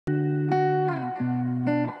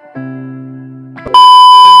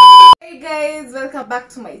guys, welcome back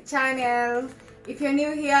to my channel. If you're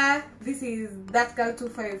new here, this is That Girl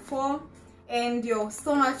 254 and you're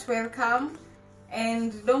so much welcome.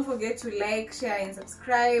 And don't forget to like, share and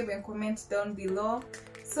subscribe and comment down below.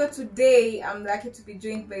 So today I'm lucky to be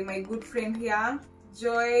joined by my good friend here,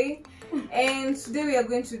 Joy, and today we are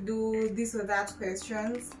going to do this or that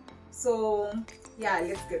questions. So yeah,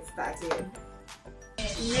 let's get started.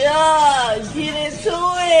 Yeah, get into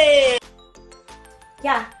it.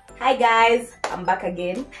 Yeah, hi guys, I'm back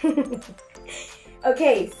again.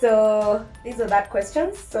 Okay, so these are that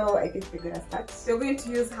questions, so I think we're gonna start. So we're going to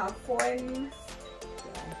use her phone.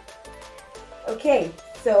 Okay,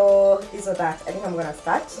 so this or that, I think I'm gonna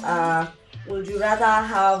start. Would you rather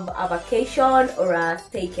have a vacation or a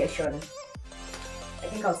staycation? I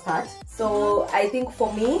think I'll start. So I think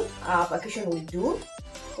for me, a vacation will do,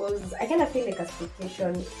 because I kind of feel like a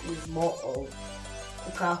staycation is more of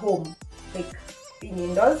like a home, like being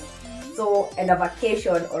indoors. So, and a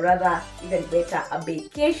vacation, or rather even better, a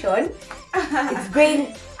vacation, it's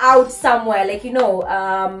going out somewhere, like, you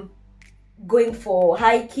know, going for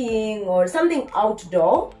hiking or something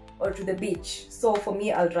outdoor or to the beach. So for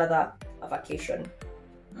me, I'd rather a vacation.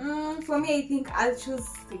 For me, I think I'll choose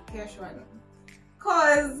vacation,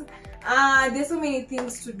 cause there's so many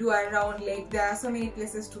things to do around. Like there are so many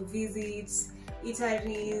places to visit,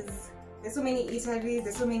 eateries. There's so many eateries.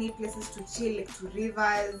 There's so many places to chill, like to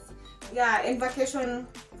rivers. Yeah, and vacation,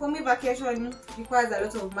 for me, vacation requires a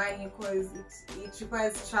lot of money because it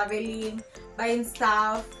requires traveling, buying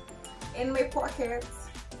stuff, and my pockets.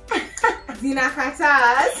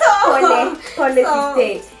 Zinakata. So,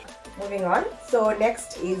 moving on. So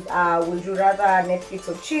next is would you rather Netflix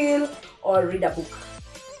or chill or read a book?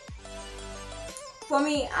 For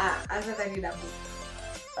me, I'd rather read a book.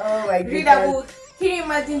 Oh my goodness. Read a book. Can you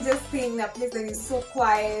imagine just staying in a place that is so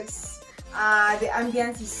quiet? The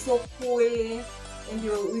ambience is so cool, and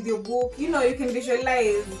with your book, you know, you can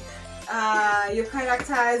visualize your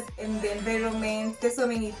characters and the environment. There's so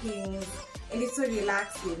many things, and it's so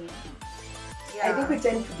relaxing. Yeah. I think we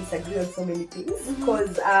tend to disagree on so many things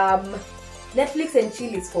because Netflix and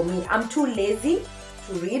chill is for me. I'm too lazy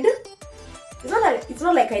to read. It's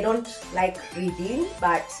not like I don't like reading,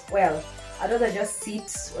 but well, I'd rather just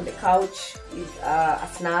sit on the couch with a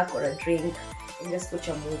snack or a drink and just watch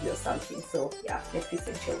a movie or something. So yeah, Netflix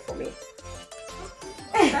and chill for me.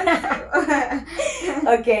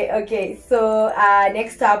 Okay. So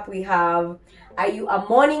next up we have, are you a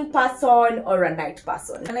morning person or a night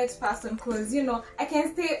person? A night person, because you know I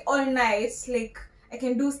can stay all night. Like I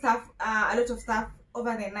can do stuff, a lot of stuff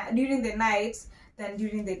over the night, during the night than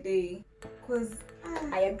during the day. Because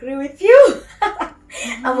I agree with you.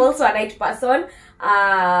 I'm also a night person.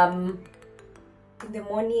 In the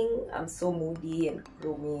morning, I'm so moody and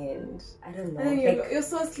gloomy, and I don't know. You're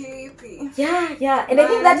so sleepy. Yeah, and I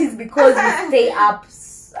think that is because we stay up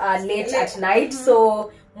late at night,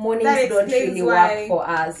 so mornings don't really work for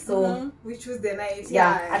us. So we choose the night.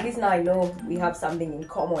 Yeah, at least now I know we have something in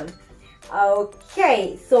common.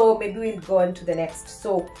 Okay, so maybe we'll go on to the next.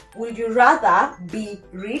 So, would you rather be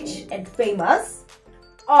rich and famous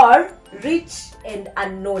or rich and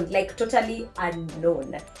unknown, like totally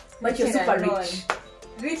unknown, but you're super rich?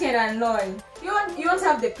 Rich and unknown. You won't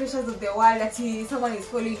have the pressures of the world that someone is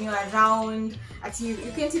following you around.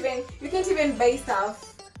 You can't even buy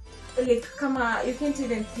stuff. Like you can't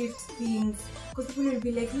even thrift things. Because people will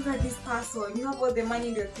be like, look at this person, you have all the money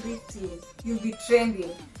in your thrifting, you'll be trending.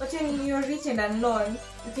 But when you're rich and unknown,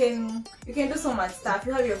 you can do so much stuff.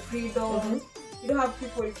 You have your freedom. You don't have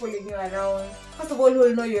people following you around. First of all, who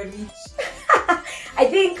will know you're rich? I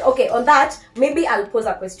think, okay, on that, maybe I'll pose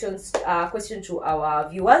a question to our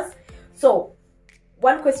viewers. So,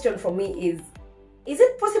 one question from me is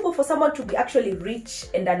it possible for someone to be actually rich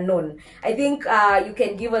and unknown? I think you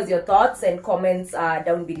can give us your thoughts and comments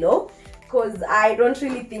down below. Because I don't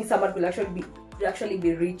really think someone will actually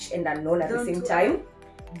be rich and unknown at the same time.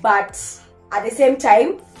 But at the same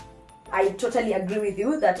time, I totally agree with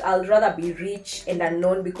you that I'll rather be rich and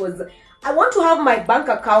unknown, because I want to have my bank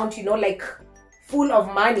account, you know, like full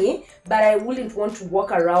of money, but I wouldn't want to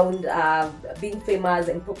walk around being famous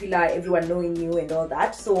and popular, everyone knowing you and all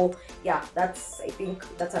that. So yeah, I think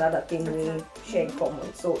that's another thing we share in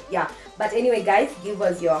common. So yeah, but anyway guys, give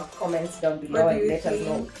us your comments down below and let us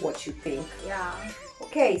know what you think. Yeah.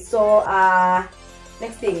 Okay, so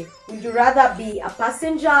next thing, would you rather be a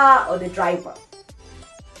passenger or the driver?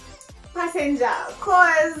 Passenger,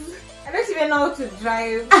 cause I don't even know how to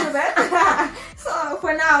drive. So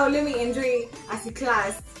for now, let me enjoy as a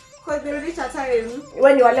class. Because they reach a time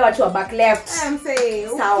when you are back left. I'm saying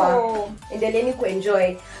sawa, endeleeni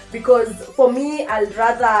kuenjoy. because for me, I'll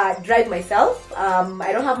rather drive myself.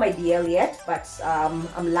 I don't have my DL yet, but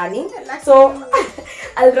I'm learning. So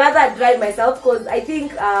I'll rather drive myself, because I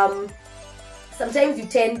think sometimes you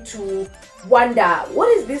tend to wonder what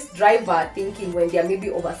is this driver thinking when they're maybe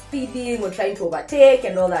over speeding or trying to overtake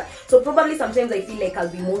and all that. So probably sometimes I feel like I'll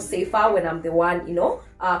be more safer when I'm the one, you know,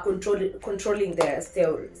 controlling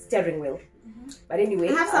the steering wheel. But anyway,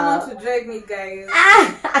 I have someone to drive me, guys.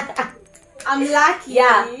 I'm lucky.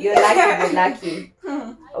 Yeah, you're lucky. You're lucky.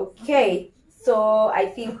 Okay, so I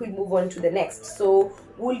think we move on to the next. So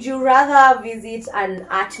would you rather visit an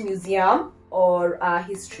art museum or a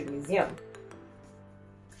history museum?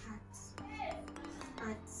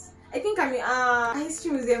 I think a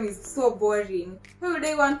history museum is so boring. Why would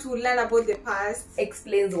I want to learn about the past?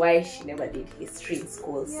 Explains why she never did history in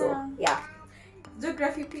school. Yeah. So yeah.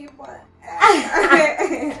 Geography people.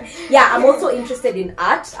 Yeah, I'm also interested in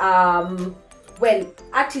art. Well,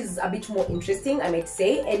 art is a bit more interesting, I might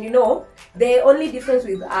say. And you know, the only difference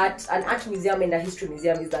with an art museum and a history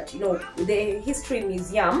museum is that, you know, the history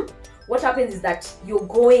museum, what happens is that you're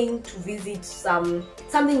going to visit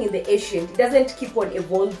something in the ancient. It doesn't keep on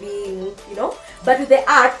evolving, you know. But with the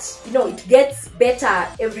art, you know, it gets better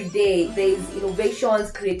every day. There's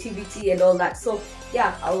innovations, creativity, and all that. So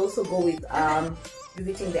yeah, I'll also go with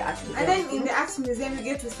visiting the art museum. And then in the art museum, you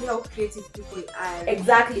get to see how creative people are.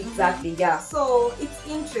 Exactly, yeah. So it's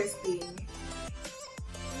interesting.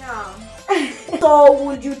 Yeah. So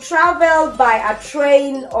would you travel by a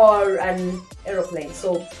train or an aeroplane?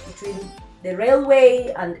 So between the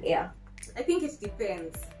railway and air? I think it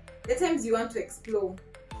depends. The times you want to explore.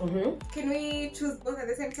 Can we choose both at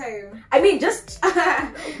the same time? I mean, just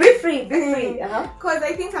be free. Because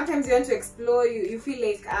I think sometimes you want to explore, you feel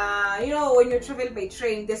like, you know, when you travel by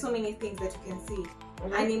train, there's so many things that you can see.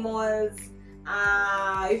 Animals,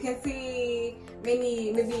 you can see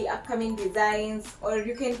many maybe upcoming designs, or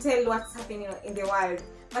you can tell what's happening in the world.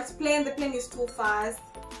 But the plane is too fast.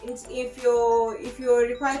 And if you're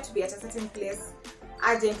required to be at a certain place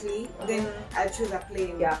urgently, then I'll choose a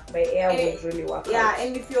plane. Yeah, by air would really work. Yeah, out.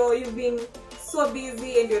 and if you've been so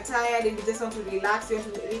busy and you're tired and you just want to relax, you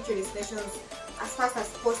want to reach your destinations as fast as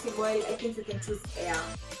possible, I think you can choose air.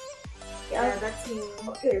 Yeah, that's me.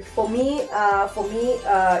 Okay, for me,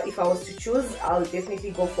 if I was to choose, I'll definitely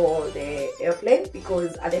go for the airplane,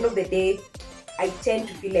 because at the end of the day, I tend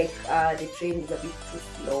to feel like the train is a bit too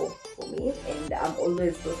slow for me, and I'm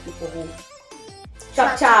always those people who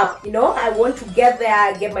chop, you know. I want to get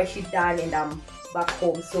there, get my shit done, and I'm back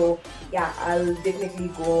home. So yeah, I'll definitely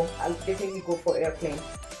go for airplane.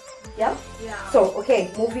 Yeah. So okay,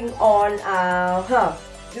 moving on.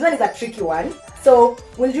 This one is a tricky one. So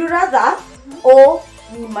would you rather owe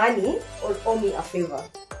me money or owe me a favor?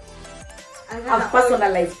 I've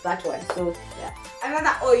personalized that one. So yeah, I'd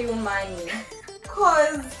rather owe you money,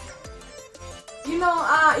 cause you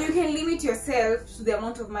know, you can limit yourself to the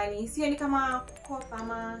amount of money. See, any kama kopa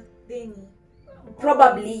ama deni.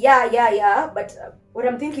 Probably, yeah. But what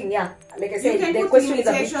I'm thinking, yeah, like I said, the question is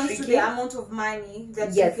a bit tricky. To the amount of money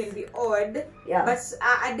that you can be owed. Yeah. But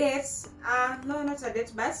a debt, no, not a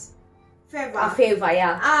debt, but favor. A favor,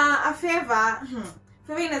 yeah. A favor.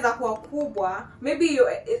 Favor inaweza kuwa kubwa. Maybe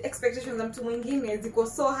your expectations za mtu mwingine ziko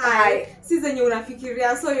so high. Si zenye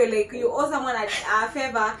unafikiria. So you're like, you owe someone a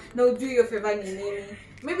favor na ujui your favor ni nini.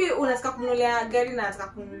 Maybe unataka kununulia gari na unataka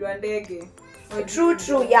kununulia ndege.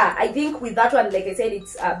 True, yeah. I think with that one, like I said,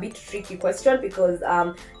 it's a bit tricky question, because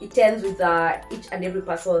it ends with each and every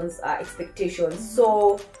person's expectations.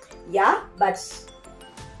 So yeah, but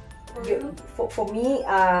for me,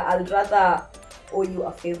 I'll rather owe you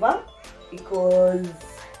a favor, because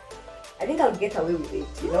I think I'll get away with it,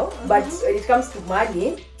 you know. But when it comes to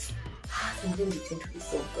money, sometimes you tend to be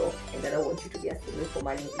so broke, and I don't want you to be asking me for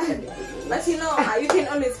money. But you know, you can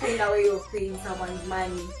always find a way of paying someone's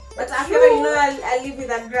money. But after, you know, I live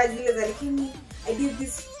with a grudge, like, I did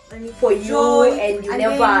this for you, and you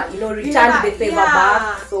never, then, you know, returned the favor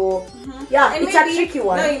back. So yeah, and it's maybe, a tricky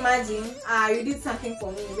one. Now imagine, you did something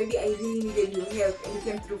for me. Maybe I really needed your help, and you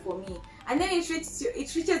came through for me. And then it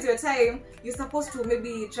reaches your time. You're supposed to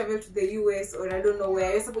maybe travel to the US, or I don't know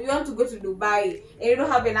where. You want to go to Dubai, and you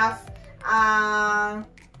don't have enough.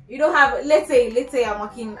 You don't have. Let's say I'm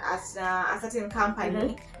working at a certain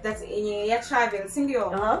company that's in your travel,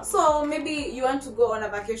 single. So maybe you want to go on a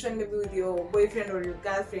vacation, maybe with your boyfriend or your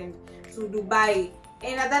girlfriend to Dubai,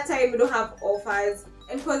 and at that time you don't have offers.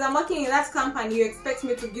 And because I'm working in that company, you expect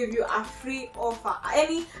me to give you a free offer.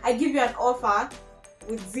 I give you an offer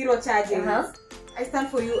with zero charges. I stand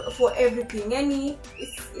for you for everything.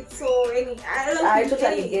 It's so any. I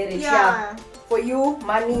totally get it. Yeah. For you,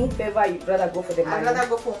 money, favor, you'd rather go for the money. I'd rather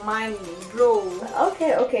go for money, bro.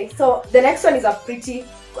 Okay. So the next one is a pretty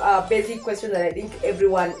basic question that I think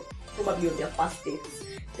everyone, probably on their first dates,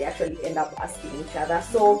 they actually end up asking each other.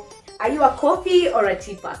 So, are you a coffee or a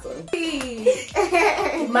tea person?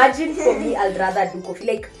 Imagine for me, I'd rather do coffee.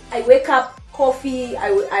 Like, I wake up, coffee.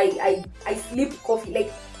 I sleep, coffee.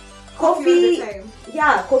 Like, coffee. All the time.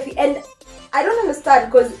 Yeah, coffee. And I don't understand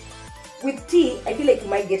because with tea, I feel like you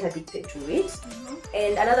might get addicted to it.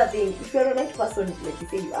 And another thing, if you're a night person, like you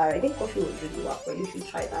say you are, I think coffee would really work well. You should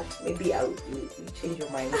try that. Maybe you'll change your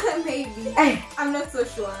mind. Maybe. I'm not so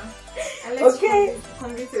sure. Okay.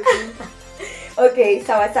 Convince me. Okay,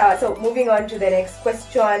 sawa. So moving on to the next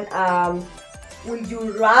question. Would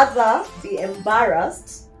you rather be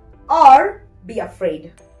embarrassed or be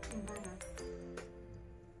afraid?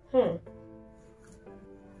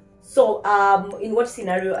 So in what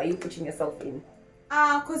scenario are you putting yourself in?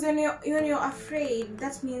 Because when you're afraid,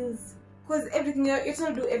 that means because everything you're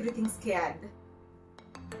trying to do everything scared.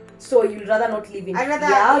 So you'd rather not live in fear. You'd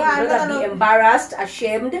I'd rather be embarrassed,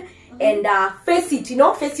 ashamed, and face it.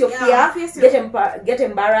 Face your fear. Get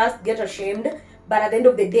embarrassed, get ashamed. But at the end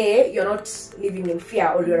of the day, you're not living in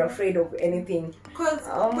fear or you're afraid of anything. Because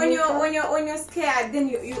when you're scared, then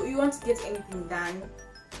you won't get anything done.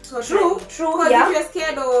 So True. Because if you're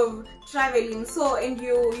scared of traveling, and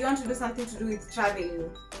you want to do something to do with traveling,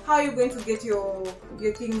 how are you going to get your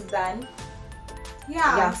things done?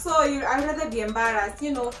 Yeah. So I'd rather be embarrassed.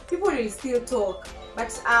 People will still talk, but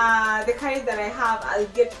the courage that I have, I'll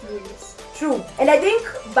get through it. True. And I think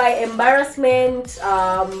by embarrassment,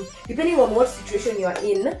 depending on what situation you are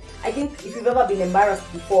in, I think if you've ever been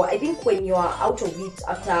embarrassed before, I think when you are out of it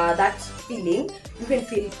after that feeling, you can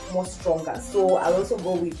feel more stronger. So I'll also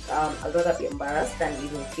go with I'd rather be embarrassed than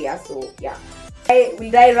live in fear. So yeah.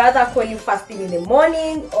 Will I rather call you first thing in the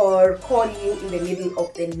morning or call you in the middle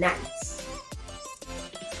of the night?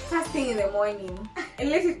 First thing in the morning. And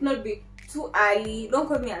let it not be too early. Don't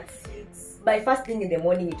call me at 6. By first thing in the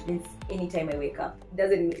morning, it means anytime I wake up.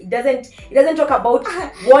 It doesn't talk about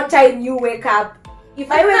what time you wake up. If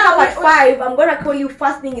I wake up at 5, I'm gonna call you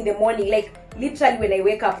first thing in the morning, like literally when I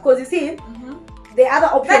wake up. Because you see, the other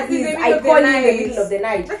option is I call you in the middle of the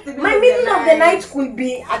night. My middle of the night could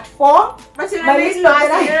be at 4. But you're a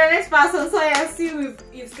next person, so I assume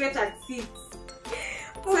you've slept at 6.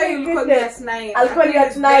 So you'll call me at 9. I'll call you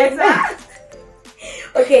at 9.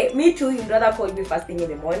 Okay, me too. You'd rather call me first thing in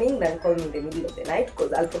the morning than call me in the middle of the night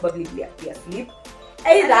because I'll probably be asleep.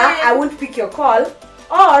 Either I won't pick your call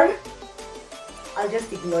or I'll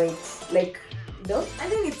just ignore it. Like, I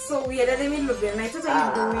think it's so weird at the middle of the night. What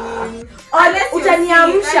are you doing?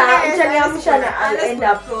 Utaniamsha and I'll end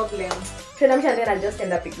up problem. And then I'll just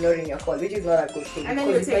end up ignoring your call, which is not a good thing. And then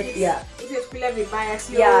you take it be biased.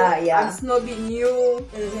 I'm snobbing you.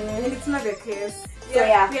 And it's not the case. We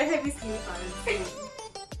are heavy sleepers.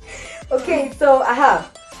 Okay, so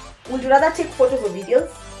would you rather take photos or videos?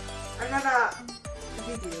 Another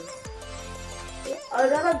videos.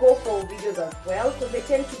 I'd rather go for videos as well because they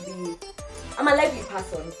tend to be. I'm a lively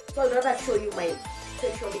person, so I'd rather show you my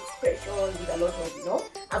facial expression with a lot of,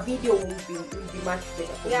 a video will be much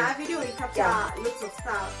better for me. A video will capture lots of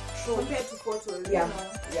stuff compared to photos. Yeah.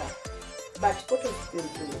 But photos still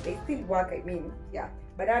they still work. I mean,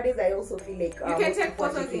 But nowadays I also feel like you can take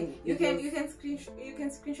photos. You can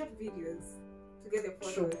screenshot videos to get the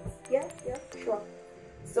photos. True. Yeah, sure.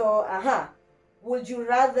 So would you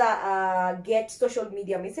rather get social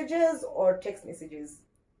media messages or text messages?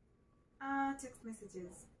 Text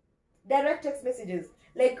messages. Direct text messages.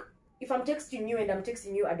 Like if I'm texting you and I'm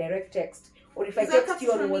texting you a direct text, or if I text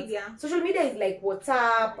you on WhatsApp. Social media is like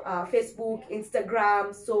WhatsApp, Facebook,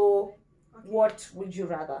 Instagram. So what would you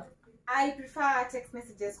rather? I prefer text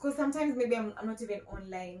messages because sometimes maybe I'm not even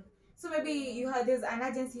online. So maybe there's an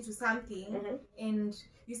urgency to something and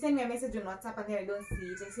you send me a message on WhatsApp and then I don't see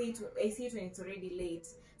it. I see it when it's already late.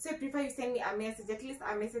 So I prefer you send me a message, at least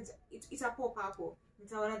a message. It's a pop-up.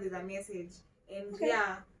 It's there's a message. And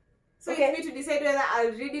so it's me to decide whether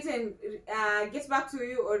I'll read it and get back to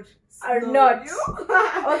you or not.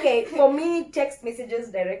 Okay, for me, text messages,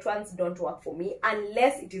 direct ones don't work for me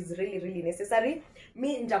unless it is really, really necessary.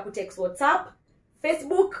 Me, text WhatsApp,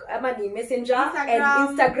 Facebook, Messenger, and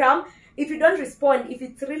Instagram. If you don't respond, if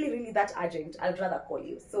it's really, really that urgent, I'd rather call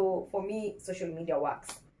you. So for me, social media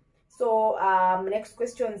works. So next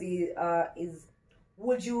question is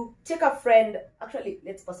would you take a friend? Actually,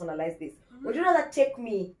 let's personalize this. Would you rather take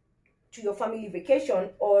me to your family vacation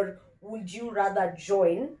or would you rather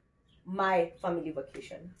join my family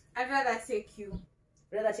vacation. I'd rather take you.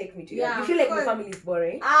 Rather take me to Yeah, you feel like my because- family is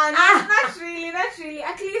boring? Not really.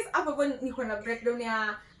 At least hapo niko na breakdown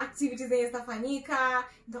ya activities zenye zitafanyika.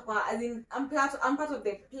 Nitakuwa as in I'm part of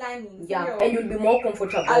the planning. Yeah, and you'll be more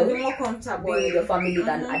comfortable. I'll be more comfortable being with your family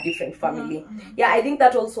than a different family. Yeah, I think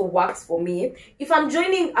that also works for me. If I'm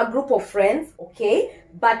joining a group of friends, okay,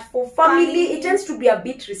 but for family it tends to be a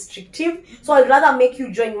bit restrictive. So I'd rather make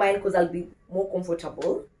you join mine because I'll be more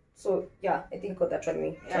comfortable. So yeah, I think that one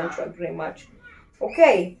we tend to agree much.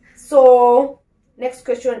 Okay, so next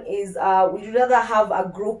question is would you rather have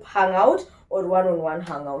a group hangout or one-on-one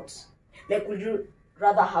hangout? Like, would you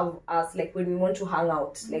rather have us, like, when we want to hang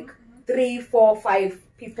out, like 3, 4, 5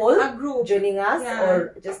 people A group joining us,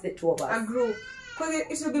 or just the 2 of us? A group, because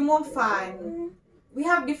it will be more fun. We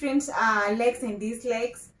have different likes and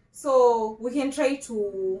dislikes, so we can try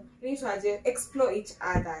to explore each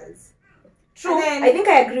other's. True. I think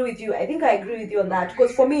I agree with you. On that,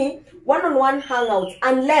 because for me, one-on-one hangouts,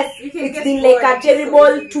 unless it's been like a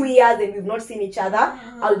terrible 2 years and we've not seen each other,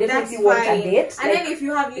 I'll definitely want a date. And then if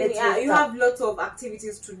you have you have lots of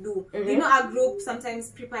activities to do, you know, a group sometimes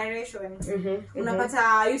preparation.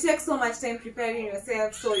 You take so much time preparing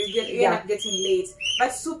yourself, so you end up getting late.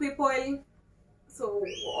 But 2 people, so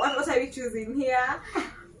what are we choosing here?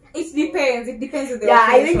 It depends on the occasion.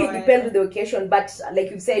 I think it depends on the occasion, but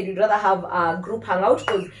like you said, you'd rather have a group hangout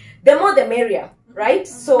because the more the merrier, right?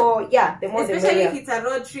 So yeah, the more the merrier. Especially if it's a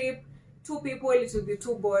road trip, 2 people, it will be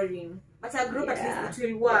too boring. But a group, at least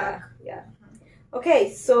it will work. Yeah.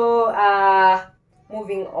 Okay, so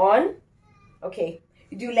moving on. Okay,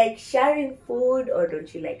 do you like sharing food or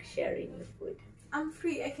don't you like sharing your food? I'm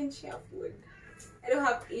free. I can share food. I don't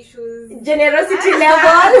have issues. Generosity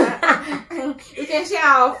level. You can share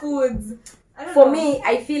our foods. For me,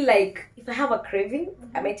 I feel like if I have a craving,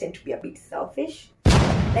 I might tend to be a bit selfish.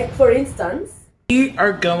 Like, for instance, we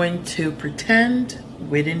are going to pretend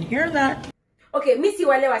we didn't hear that. Okay, mi si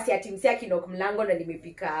wale wasi ati msia kinok mlango na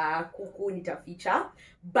nimepika kuku nitaficha.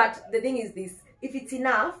 But the thing is this, if it's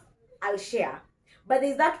enough, I'll share. But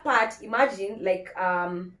there's that part, imagine like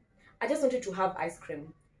I just wanted to have ice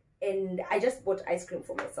cream. And I just bought ice cream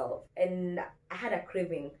for myself, and I had a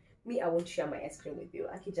craving. I won't share my ice cream with you.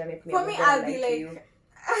 For me, I'll be like,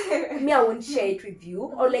 I won't share it with you.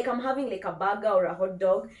 Or like I'm having like a burger or a hot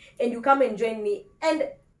dog, and you come and join me. And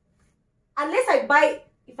unless I buy,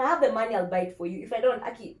 if I have the money, I'll buy it for you. If I don't,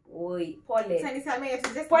 oi, Pole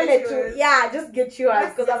too. Yeah, just get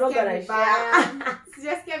yours because I'm not gonna share.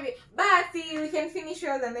 Just get me. But see, we can finish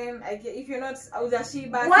yours and then if you're not, I'll just share.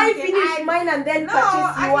 Why finish mine and then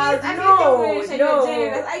purchase yours? No.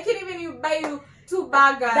 I can't even buy you 2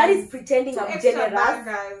 burgers. That is pretending I'm generous.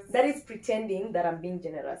 Burgers. That is pretending that I'm being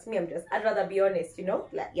generous. I'd rather be honest, you know?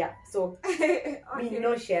 Like, yeah. So okay.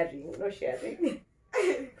 no sharing.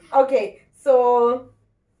 Okay, so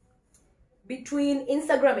between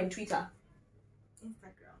Instagram and Twitter.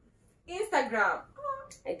 Instagram.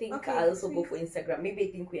 I think I'll also go for Instagram. Maybe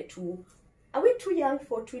I think are we too young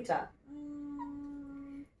for Twitter?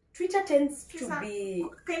 Twitter tends to be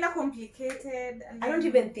kind of complicated. I don't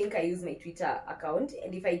even think I use my Twitter account,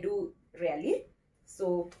 and if I do, rarely.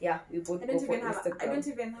 So yeah, we both go for Instagram. I don't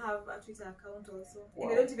even have a Twitter account also. Wow.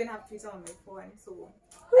 And I don't even have Twitter on my phone. So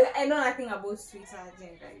I know nothing about Twitter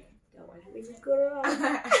generally.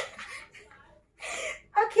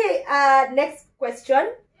 Okay, next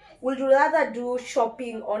question. Would you rather do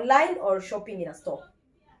shopping online or shopping in a store?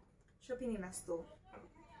 Shopping in a store.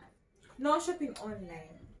 No, shopping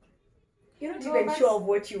online. You're not even sure of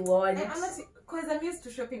what you want. I'm not, because I'm used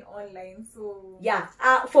to shopping online, so yeah.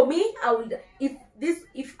 For me, I would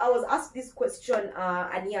if I was asked this question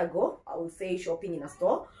a year ago, I would say shopping in a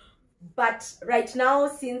store. But right now,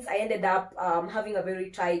 since I ended up having a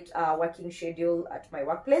very tight working schedule at my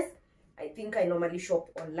workplace, I think I normally shop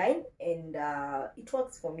online, and it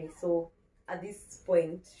works for me. So at this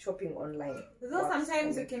point, shopping online. Though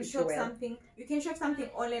sometimes you can shop something,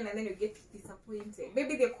 online and then you get disappointed.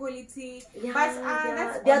 Maybe the quality, but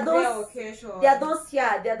that's there are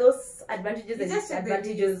those advantages and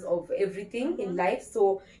disadvantages of everything in life.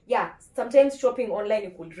 So yeah, sometimes shopping online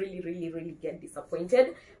you could really get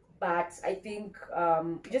disappointed. But I think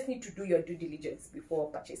you just need to do your due diligence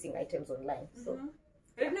before purchasing items online. So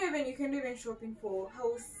I don't know, even you can do even shopping for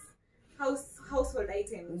household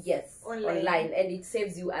items. Yes, online, and it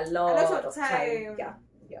saves you a lot of time. Yeah.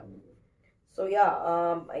 So yeah,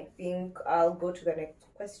 I think I'll go to the next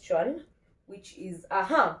question, which is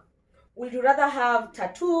would you rather have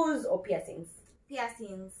tattoos or piercings?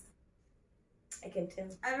 Piercings. I can tell.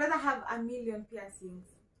 I'd rather have a million piercings.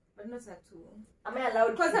 but not tattoo. Am I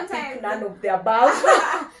allowed Because to sometimes- pick none of the above?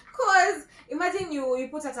 Cause imagine you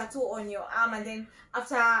put a tattoo on your arm and then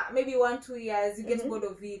after maybe 1-2 years you get bored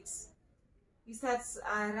of it. You start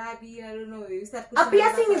rubbing, I don't know. You start. A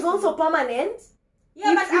piercing is also permanent.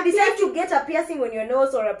 Yeah, If but you a decide piercing, to get a piercing on your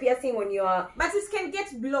nose or a piercing on your but it can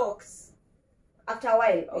get blocked. after a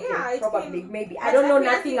while, okay, Yeah, it probably, can- maybe. but I don't know a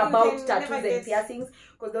piercing nothing you about can tattoos never and get- piercings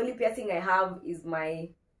because the only piercing I have is my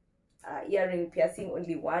earring piercing,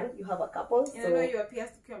 only one. You have a couple, I know so you are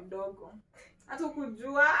pierced ukiwa mdogo. Hata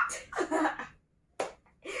kujua.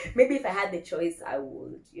 maybe if I had the choice, I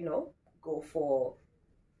would, go for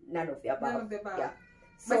none of the above. None of the above. Yeah.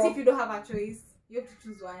 But So if you don't have a choice, you have to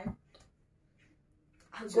choose one.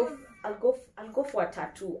 I'll go for a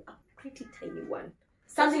tattoo, a pretty tiny one,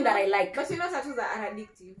 something that I like. But tattoos are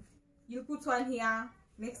addictive. You put one here,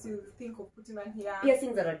 next you think of putting one here.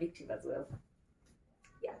 Piercings are addictive as well.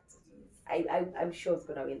 Yeah, I'm sure it's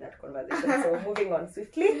gonna win that conversation. So moving on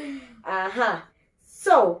swiftly.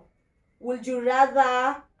 So, would you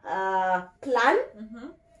rather plan? Mm-hmm.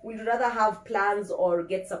 Would you rather have plans or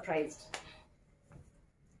get surprised?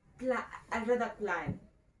 I'd rather plan.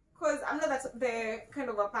 Because I'm not the kind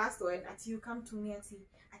of a person at you come to me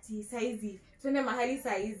ati saizi. Twende mahali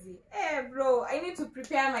saizi. Bro, I need to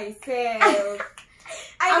prepare myself.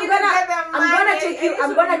 I'm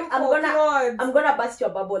gonna burst your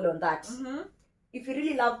bubble on that. Mm-hmm. If you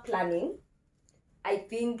really love planning, I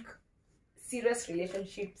think serious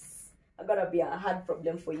relationships are gonna be a hard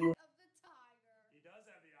problem for you.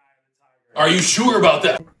 Are you sure about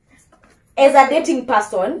that? As a dating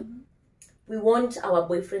person, we want our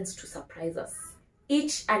boyfriends to surprise us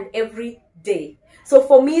each and every day. So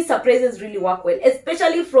for me, surprises really work well,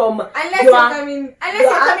 especially from unless you're coming with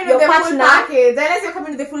the full partner. package. Unless you're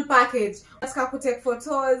coming with the full package. Nataka kutake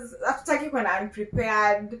photos, hatutaki kwenda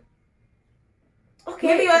unprepared. Okay.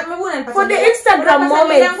 Maybe unanipata For the nywele- Instagram unapata moment,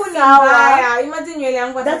 nywele yangu ni sawa. mbaya. Imagine nywele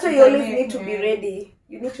yangu hata That's why you always sitamake. need to be ready.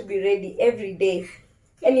 You need to be ready every day.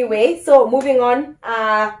 Anyway, so moving on.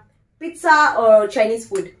 Pizza or Chinese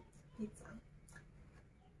food? Pizza.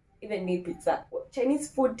 Even me, pizza. Chinese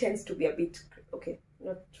food tends to be a bit okay,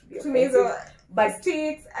 not to be To me, offensive, so but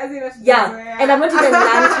streets, as in yeah. And I've not even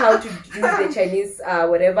learned how to use the Chinese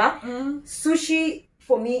whatever. Mm. Sushi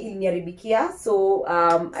for me iliniaribikia, so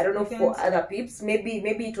I don't know Okay. for other peeps. Maybe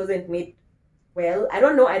it wasn't made well. I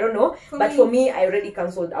don't know. But me- for me, I already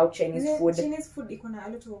cancelled out Chinese food. Chinese food iko na a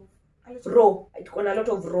lot of Raw. It got a lot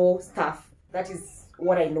of raw stuff. That is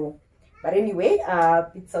what I know. But anyway,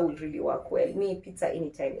 pizza would really work well. Me, pizza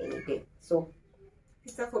anytime, any day. So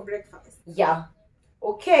pizza for breakfast. yeah.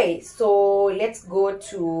 Okay, so let's go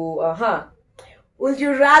to would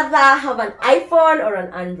you rather have an iPhone or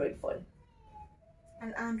an Android phone?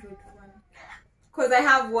 An Android one. Because I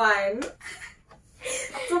have one.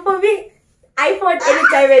 So for me, iPhone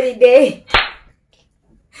anytime, any day.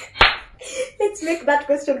 Let's make that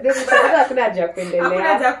question very short. Hakuna haja ya kuendelea. Hakuna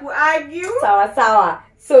haja kuargue. Sawa.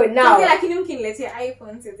 So now, Okay, lakini mkiniletea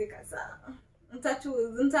iPhone siwezi kataa.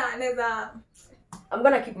 Nitaweza I'm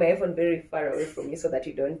gonna keep my iPhone very far away from you so that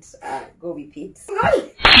you don't go with it. So,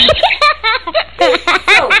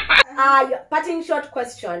 your parting short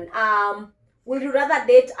question. Would you rather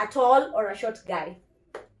date a tall or a short guy?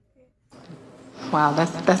 Wow,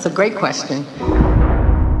 that's a great question.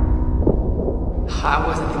 I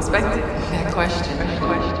wasn't expecting that question.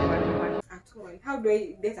 at all. How do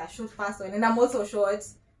I date a short person? And I'm also short.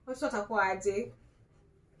 What short aje?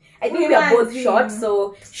 I think we are both Imagine. short,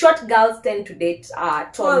 so short girls tend to date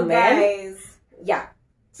tall men. Guys. Yeah.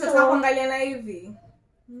 So tutakuangalia na hivi.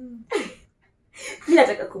 Mi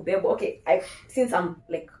nataka kubebwa. Okay, since I'm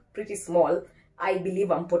like pretty small, I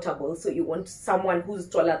believe I'm portable. So you want someone who's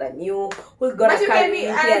taller than you, who's gonna But you can carry be you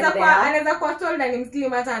here and there. anaweza kuwa tall na ni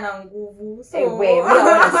mslim hata ana nguvu. So Hey, wait, me, I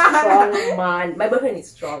want a strong man. My boyfriend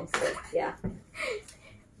is strong, so yeah.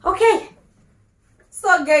 Okay.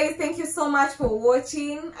 So guys, thank you so much for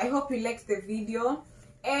watching. I hope you liked the video.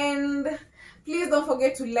 And please don't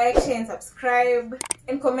forget to like, share and subscribe.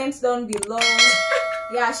 And comment down below.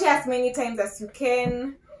 Yeah, share as many times as you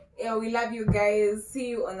can. Yeah, we love you guys. See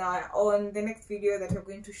you on the next video that we're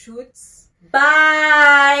going to shoot.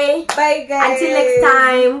 Bye. Bye guys. Until next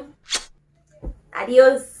time.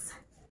 Adios.